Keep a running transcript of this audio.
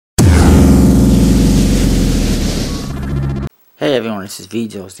Hey everyone, this is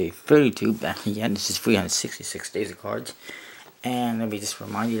VJo's Day 32 back again. This is 366 Days of Cards. And let me just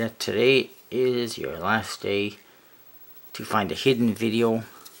remind you that today is your last day to find a hidden video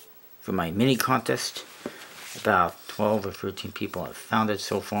for my mini contest. About 12 or 13 people have found it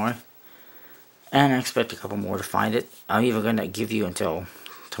so far. And I expect a couple more to find it. I'm even going to give you until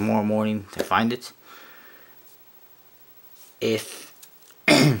tomorrow morning to find it. If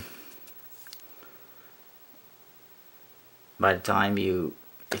by the time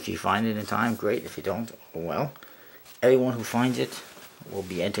if you find it in time, great. If you don't, oh well. Everyone who finds it will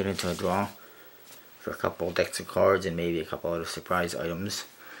be entered into a draw for a couple decks of cards and maybe a couple other surprise items.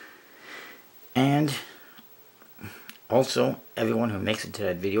 And also, everyone who makes it to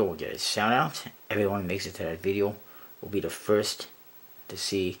that video will get a shout out. Everyone who makes it to that video will be the first to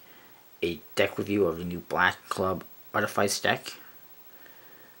see a deck review of the new Black Club Artifice deck.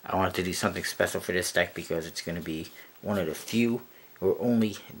 I wanted to do something special for this deck because it's going to be one of the few or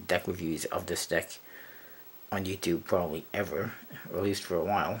only deck reviews of this deck on YouTube probably ever, or at least for a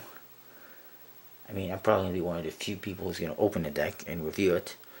while. I mean, I'm probably going to be one of the few people who's going to open the deck and review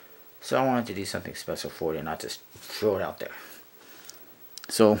it. So I wanted to do something special for it and not just throw it out there.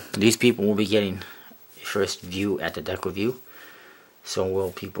 So these people will be getting a first view at the deck review. So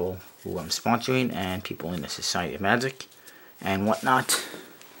will people who I'm sponsoring and people in the Society of Magic and whatnot,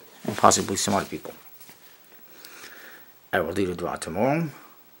 and possibly some other people. I will do the draw tomorrow.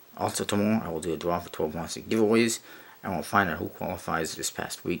 Also tomorrow, I will do a draw for 12 months of giveaways. And we'll find out who qualifies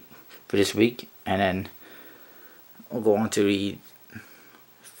for this week. And then we'll go on to the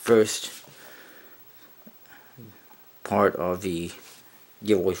first part of the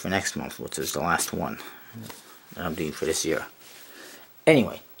giveaway for next month, which is the last one that I'm doing for this year.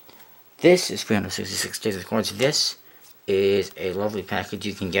 Anyway, this is 366 Days of Cards. This is a lovely package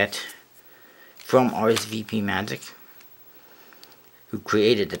you can get from RSVP Magic, who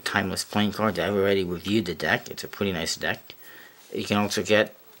created the Timeless Playing cards. I've already reviewed the deck. It's a pretty nice deck. You can also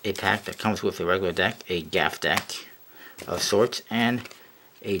get a pack that comes with a regular deck, a gaff deck of sorts, and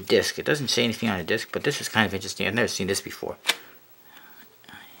a disc. It doesn't say anything on the disc, but this is kind of interesting. I've never seen this before.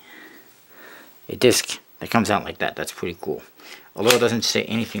 A disc that comes out like that. That's pretty cool. Although it doesn't say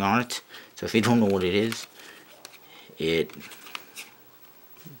anything on it, so if you don't know what it is, you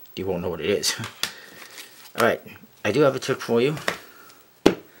won't know what it is. Alright, I do have a trick for you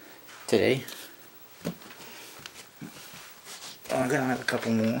today. I'm gonna have a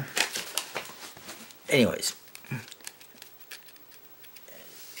couple more. Anyways, I'm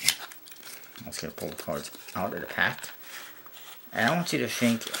just gonna pull the cards out of the pack, and I want you to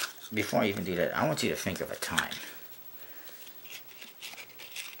think, before I even do that, I want you to think of a time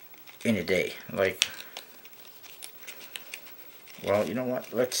in a day. Like, well, you know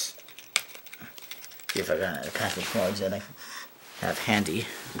what? Let's see if I got a pack of cards that I have handy.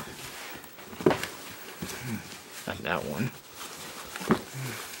 Like that one.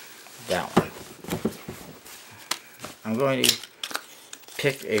 That one. I'm going to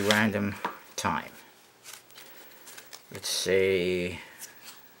pick a random time. Let's say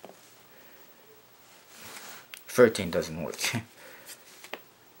 13 doesn't work.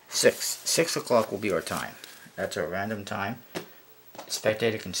 6 o'clock will be our time. That's our random time. The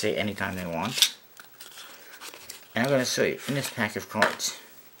spectator can say anytime they want. And I'm going to show you in this pack of cards.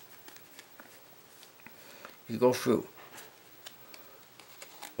 You go through.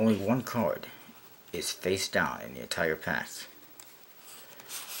 Only one card is face down in the entire pack.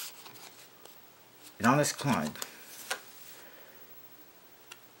 And on this card,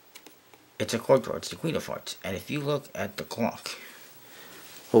 it's a card draw. It's the Queen of Hearts. And if you look at the clock,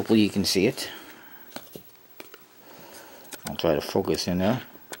 hopefully you can see it. I'll try to focus in there.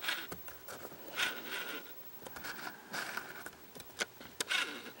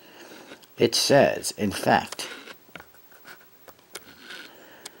 It says, in fact,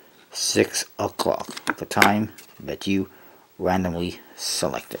 6 o'clock, the time that you randomly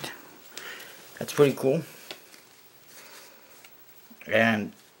selected. That's pretty cool.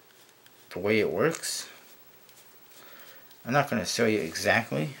 And the way it works, I'm not going to show you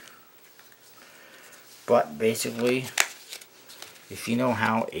exactly, but basically, if you know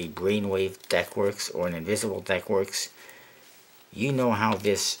how a brainwave deck works or an invisible deck works, you know how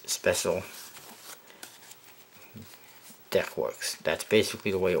this special deck works. That's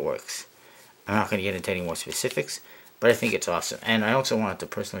basically the way it works. I'm not going to get into any more specifics, but I think it's awesome. And I also wanted to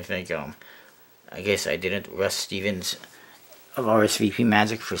personally thank, I guess I didn't, Russ Stevens of RSVP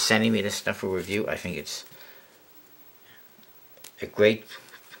Magic for sending me this stuff for review. I think it's a great,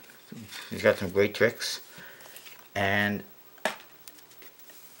 he's got some great tricks, and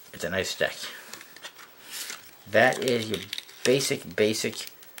it's a nice deck. That is your basic,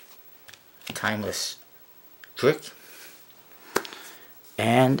 timeless trick.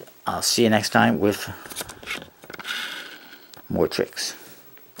 And I'll see you next time with more tricks.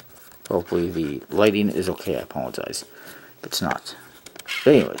 Hopefully the lighting is okay. I apologize if it's not.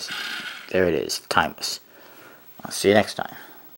 But anyways, there it is. Timeless. I'll see you next time.